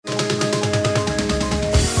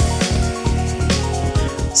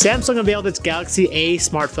Samsung unveiled its Galaxy A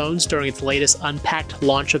smartphones during its latest Unpacked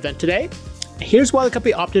launch event today. Here's why the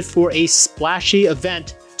company opted for a splashy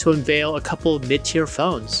event to unveil a couple of mid-tier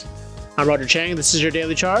phones. I'm Roger Chang, this is your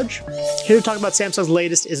Daily Charge. Here to talk about Samsung's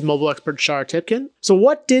latest is mobile expert Shar Tipkin. So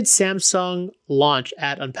what did Samsung launch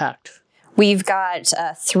at Unpacked? We've got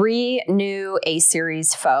 3 new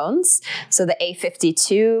A-series phones. So the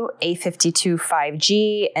A52, A52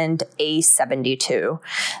 5G, and A72.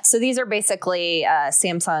 So these are basically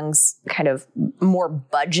Samsung's kind of more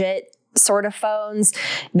budget sort of phones.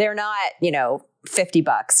 They're not,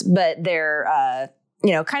 $50, but they're,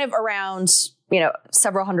 kind of around,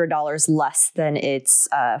 several $100s less than its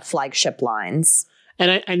flagship lines.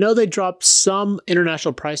 And I know they dropped some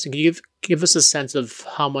international pricing. Can you give us a sense of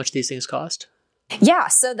how much these things cost? Yeah,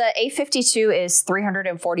 so the A52 is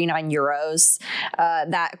 349 euros.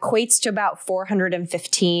 That equates to about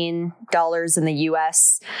 $415 in the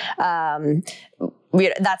US.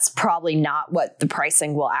 That's probably not what the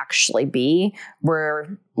pricing will actually be.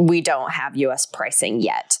 We don't have US pricing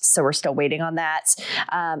yet, so we're still waiting on that.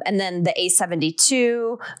 And then the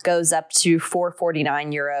A72 goes up to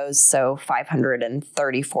 449 euros, so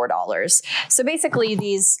 $534. So basically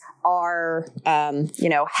these are,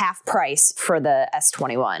 half price for the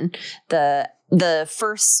S21. The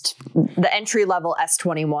entry level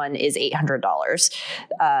S21 is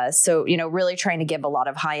 $800. So, really trying to give a lot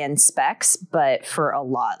of high end specs, but for a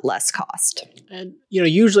lot less cost. And,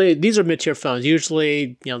 usually these are mid-tier phones.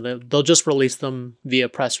 Usually, they'll just release them via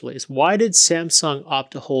press release. Why did Samsung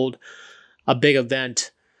opt to hold a big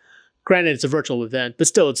event? Granted, it's a virtual event, but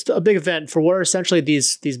still, it's a big event for what are essentially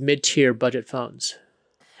these mid-tier budget phones.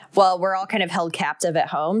 Well, we're all kind of held captive at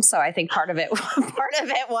home. So I think part of it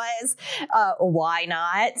was, why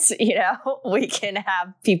not? We can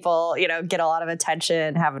have people, get a lot of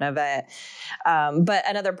attention, have an event. But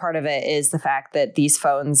another part of it is the fact that these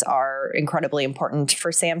phones are incredibly important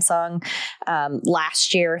for Samsung.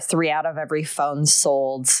 Last year, 3 out of every phone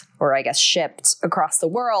sold, or I guess shipped across the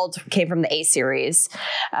world, came from the A series.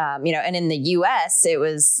 And in the US, it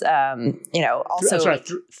was, also. I'm sorry,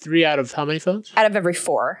 3 out of how many phones? Out of every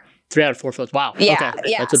 4. 3 out of 4 phones. Wow. Yeah, okay.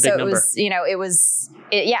 yeah. That's a big number.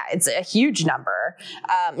 It's a huge number.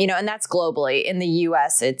 And that's globally. In the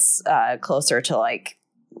US, it's closer to like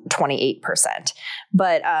 28%.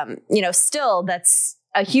 But, still that's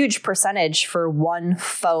a huge percentage for one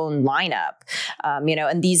phone lineup.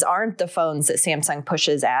 And these aren't the phones that Samsung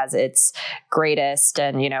pushes as its greatest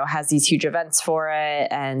and, has these huge events for it.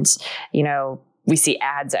 And, we see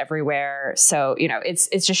ads everywhere. So,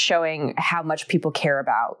 it's just showing how much people care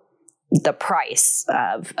about the price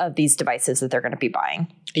of these devices that they're going to be buying.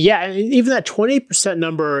 Yeah, and even that 20%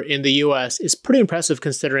 number in the US is pretty impressive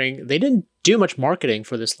considering they didn't do much marketing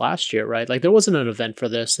for this last year, right? Like there wasn't an event for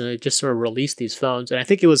this and they just sort of released these phones. And I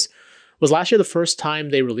think it was last year the first time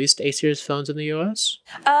they released A-series phones in the US?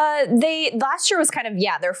 Last year was kind of,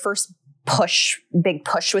 their first big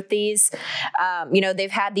push with these.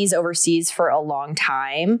 They've had these overseas for a long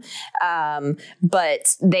time,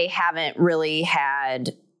 but they haven't really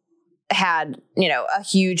had a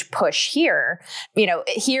huge push here.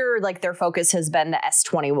 Here, like their focus has been the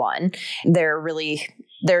S21. They're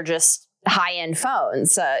just high-end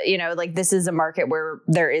phones. This is a market where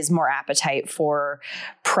there is more appetite for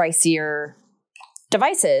pricier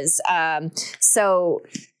devices.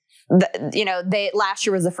 Last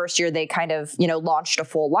year was the first year they kind of, launched a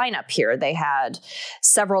full lineup here. They had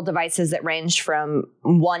several devices that ranged from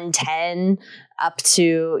 110 up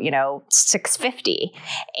to, 650.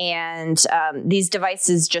 And these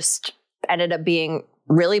devices just ended up being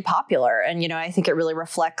really popular. And, I think it really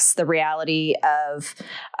reflects the reality of,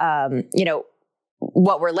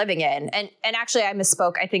 what we're living in. And actually I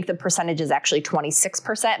misspoke. I think the percentage is actually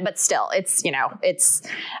 26%, but still it's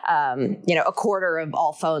a quarter of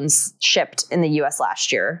all phones shipped in the US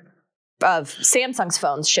last year of Samsung's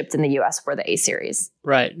phones shipped in the US were the A series.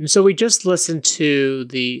 Right. And so we just listened to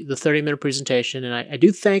the 30-minute presentation and I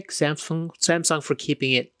do thank Samsung for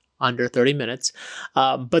keeping it under 30 minutes.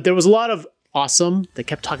 But there was a lot of awesome. They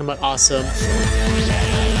kept talking about awesome.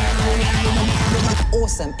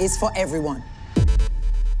 Awesome is for everyone.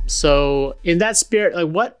 So in that spirit, like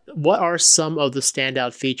what are some of the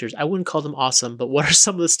standout features? I wouldn't call them awesome, but what are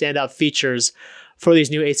some of the standout features for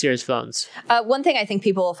these new A-series phones? One thing I think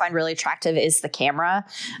people will find really attractive is the camera.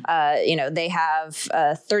 They have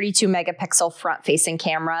a 32 megapixel front-facing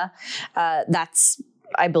camera. That's,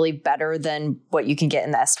 I believe, better than what you can get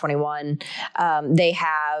in the S21.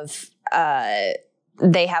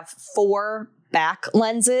 They have 4 back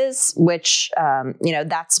lenses, which,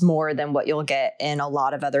 that's more than what you'll get in a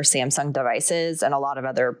lot of other Samsung devices and a lot of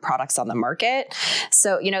other products on the market.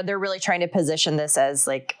 So, they're really trying to position this as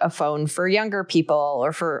like a phone for younger people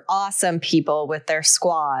or for awesome people with their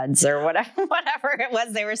squads or whatever it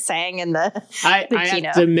was they were saying in the keynote. I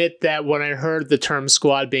have to admit that when I heard the term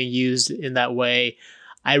squad being used in that way,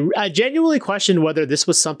 I genuinely questioned whether this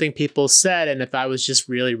was something people said and if I was just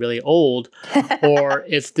really, really old, or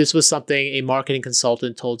if this was something a marketing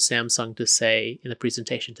consultant told Samsung to say in the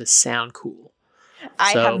presentation to sound cool.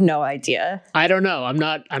 I have no idea. I don't know. I'm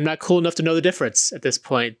not cool enough to know the difference at this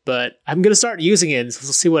point, but I'm going to start using it. So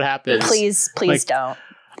we'll see what happens. Please don't.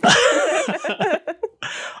 I'll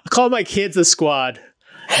call my kids a squad.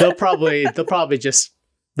 They'll probably just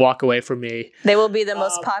walk away from me. They will be the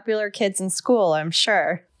most popular kids in school, I'm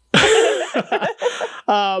sure.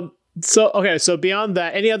 So beyond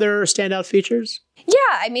that, any other standout features?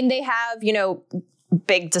 Yeah, I mean, they have,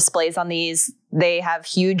 big displays on these. They have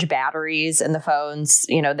huge batteries in the phones.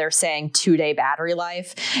 They're saying 2-day battery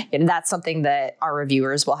life. And that's something that our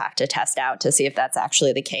reviewers will have to test out to see if that's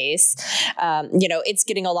actually the case. It's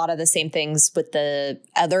getting a lot of the same things with the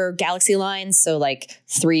other Galaxy lines. So like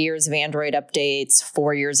 3 years of Android updates,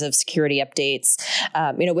 4 years of security updates,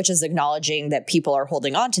 which is acknowledging that people are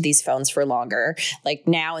holding on to these phones for longer. Like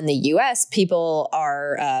now in the US, people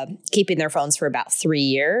are keeping their phones for about 3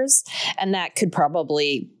 years. And that could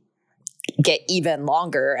probably get even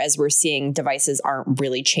longer as we're seeing devices aren't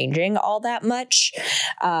really changing all that much.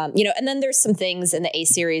 And then there's some things in the A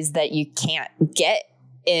series that you can't get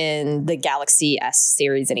in the Galaxy S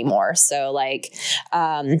series anymore. So like,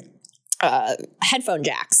 headphone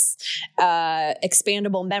jacks,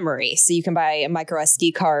 expandable memory. So you can buy a micro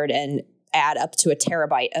SD card and add up to 1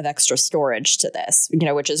 terabyte of extra storage to this,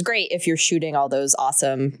 which is great if you're shooting all those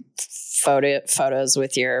awesome photos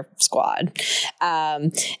with your squad.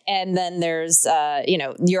 And then there's,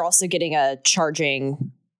 you're also getting a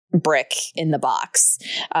charging brick in the box,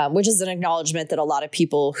 which is an acknowledgement that a lot of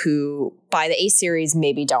people who buy the A series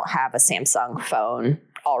maybe don't have a Samsung phone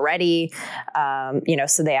already,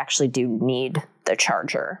 so they actually do need the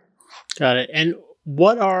charger. Got it. And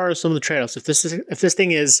what are some of the trade-offs? If this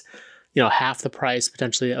thing is, half the price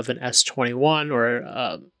potentially of an S21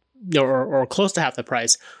 or close to half the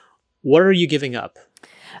price, what are you giving up?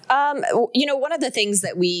 One of the things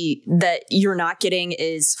that you're not getting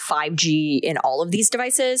is 5G in all of these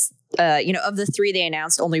devices. Of the 3 they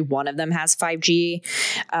announced, only one of them has 5G.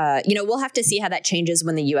 We'll have to see how that changes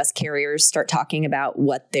when the US carriers start talking about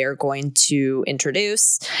what they're going to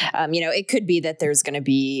introduce. It could be that there's going to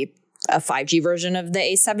be a 5G version of the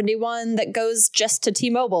A71 that goes just to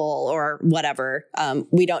T-Mobile or whatever.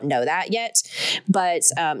 We don't know that yet. But,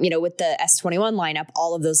 with the S21 lineup,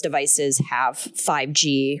 all of those devices have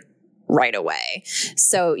 5G right away.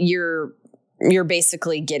 So you're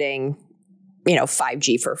basically getting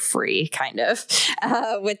 5G for free, kind of,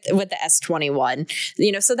 with the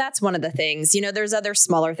S21. So that's one of the things. There's other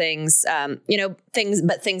smaller things, things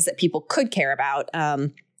that people could care about.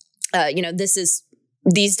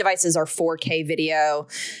 These devices are 4K video,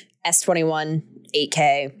 S21,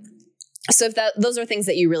 8K. So if those are things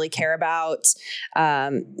that you really care about,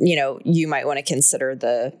 you might want to consider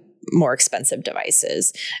the more expensive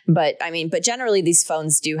devices. But generally these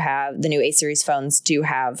phones the new A series phones do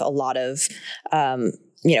have a lot of,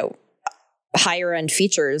 higher end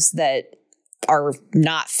features that are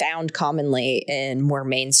not found commonly in more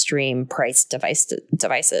mainstream priced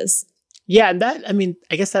devices. Yeah, and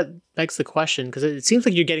I guess that begs the question, because it seems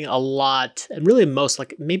like you're getting a lot, and really most,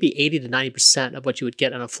 like maybe 80 to 90% of what you would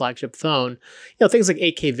get on a flagship phone. Things like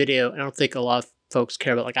 8K video, I don't think a lot of folks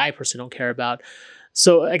care about, like I personally don't care about.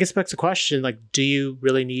 So I guess it begs the question, like, do you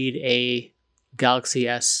really need a Galaxy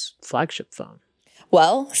S flagship phone?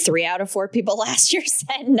 Well, 3 out of 4 people last year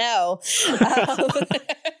said no.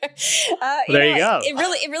 There you go.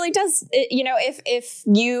 It really does. If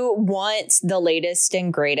you want the latest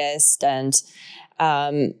and greatest, and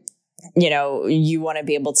you want to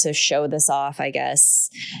be able to show this off, I guess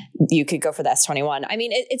you could go for the S21.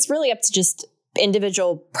 It's really up to just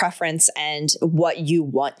individual preference and what you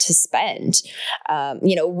want to spend.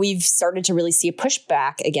 We've started to really see a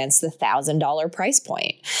pushback against the $1,000 price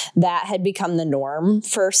point that had become the norm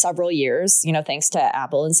for several years, thanks to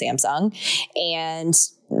Apple and Samsung. And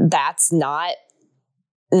that's not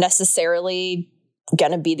necessarily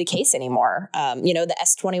going to be the case anymore. The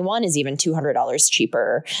S21 is even $200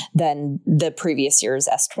 cheaper than the previous year's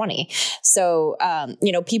S20. So,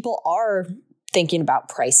 people are thinking about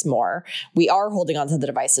price more. We are holding onto the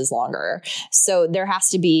devices longer. So there has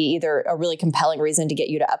to be either a really compelling reason to get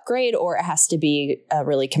you to upgrade, or it has to be a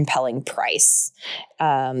really compelling price,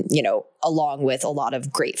 along with a lot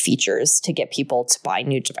of great features to get people to buy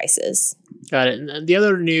new devices. Got it. And the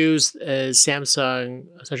other news is Samsung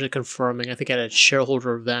essentially confirming, I think at a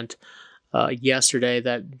shareholder event yesterday,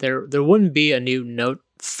 that there wouldn't be a new Note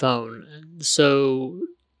phone. So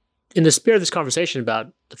in the spirit of this conversation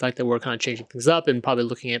about the fact that we're kind of changing things up and probably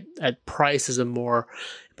looking at price as a more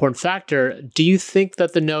important factor, do you think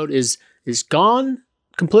that the Note is gone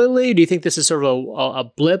completely? Do you think this is sort of a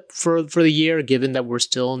blip for the year, given that we're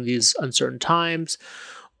still in these uncertain times?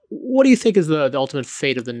 What do you think is the ultimate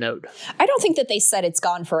fate of the Note? I don't think that they said it's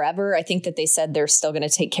gone forever. I think that they said they're still going to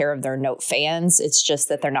take care of their Note fans. It's just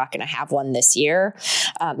that they're not going to have one this year.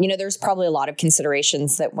 There's probably a lot of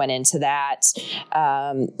considerations that went into that.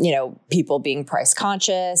 People being price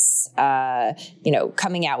conscious,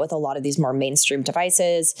 coming out with a lot of these more mainstream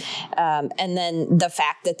devices. And then the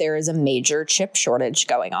fact that there is a major chip shortage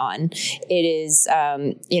going on. It is,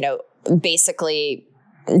 basically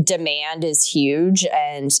demand is huge,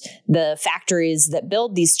 and the factories that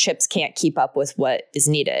build these chips can't keep up with what is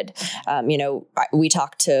needed. We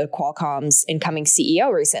talked to Qualcomm's incoming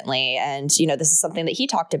CEO recently, and, this is something that he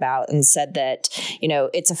talked about and said that,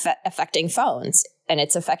 it's affecting phones and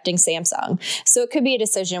it's affecting Samsung. So it could be a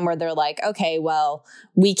decision where they're like, okay, well,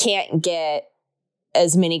 we can't get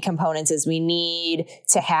as many components as we need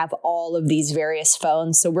to have all of these various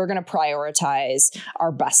phones. So we're going to prioritize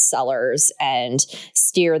our best sellers and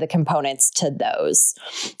steer the components to those.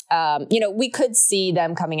 We could see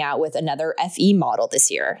them coming out with another FE model this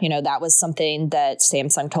year. That was something that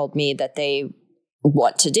Samsung told me that they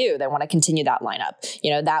want to do. They want to continue that lineup.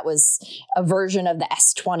 That was a version of the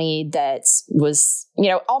S20 that was,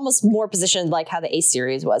 almost more positioned like how the A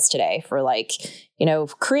series was today for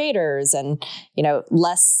creators and,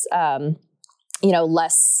 less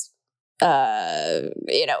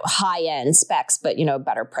high end specs, but,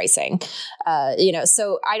 better pricing.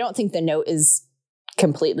 So I don't think the Note is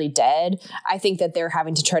completely dead. I think that they're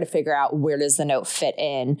having to try to figure out where does the Note fit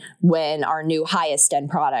in when our new highest end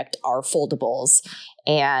product are foldables.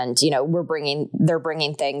 And, they're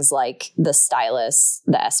bringing things like the stylus,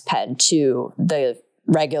 the S Pen to the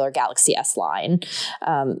regular Galaxy S line.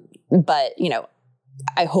 But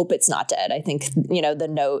I hope it's not dead. I think, the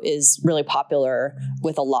Note is really popular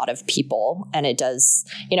with a lot of people, and it does,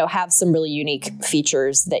 have some really unique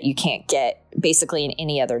features that you can't get basically in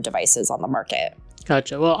any other devices on the market.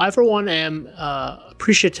 Gotcha. Well, I, for one, am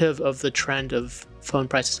appreciative of the trend of phone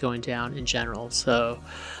prices going down in general. So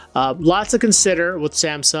lots to consider with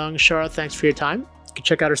Samsung. Shara, thanks for your time. You can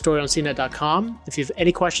check out our story on cnet.com. If you have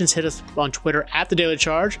any questions, hit us on Twitter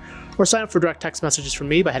 @TheDailyCharge, or sign up for direct text messages from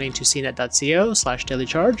me by heading to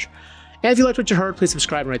cnet.co/dailycharge. And if you liked what you heard, please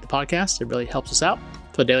subscribe and rate the podcast. It really helps us out.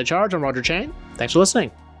 For The Daily Charge, I'm Roger Chang. Thanks for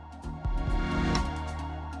listening.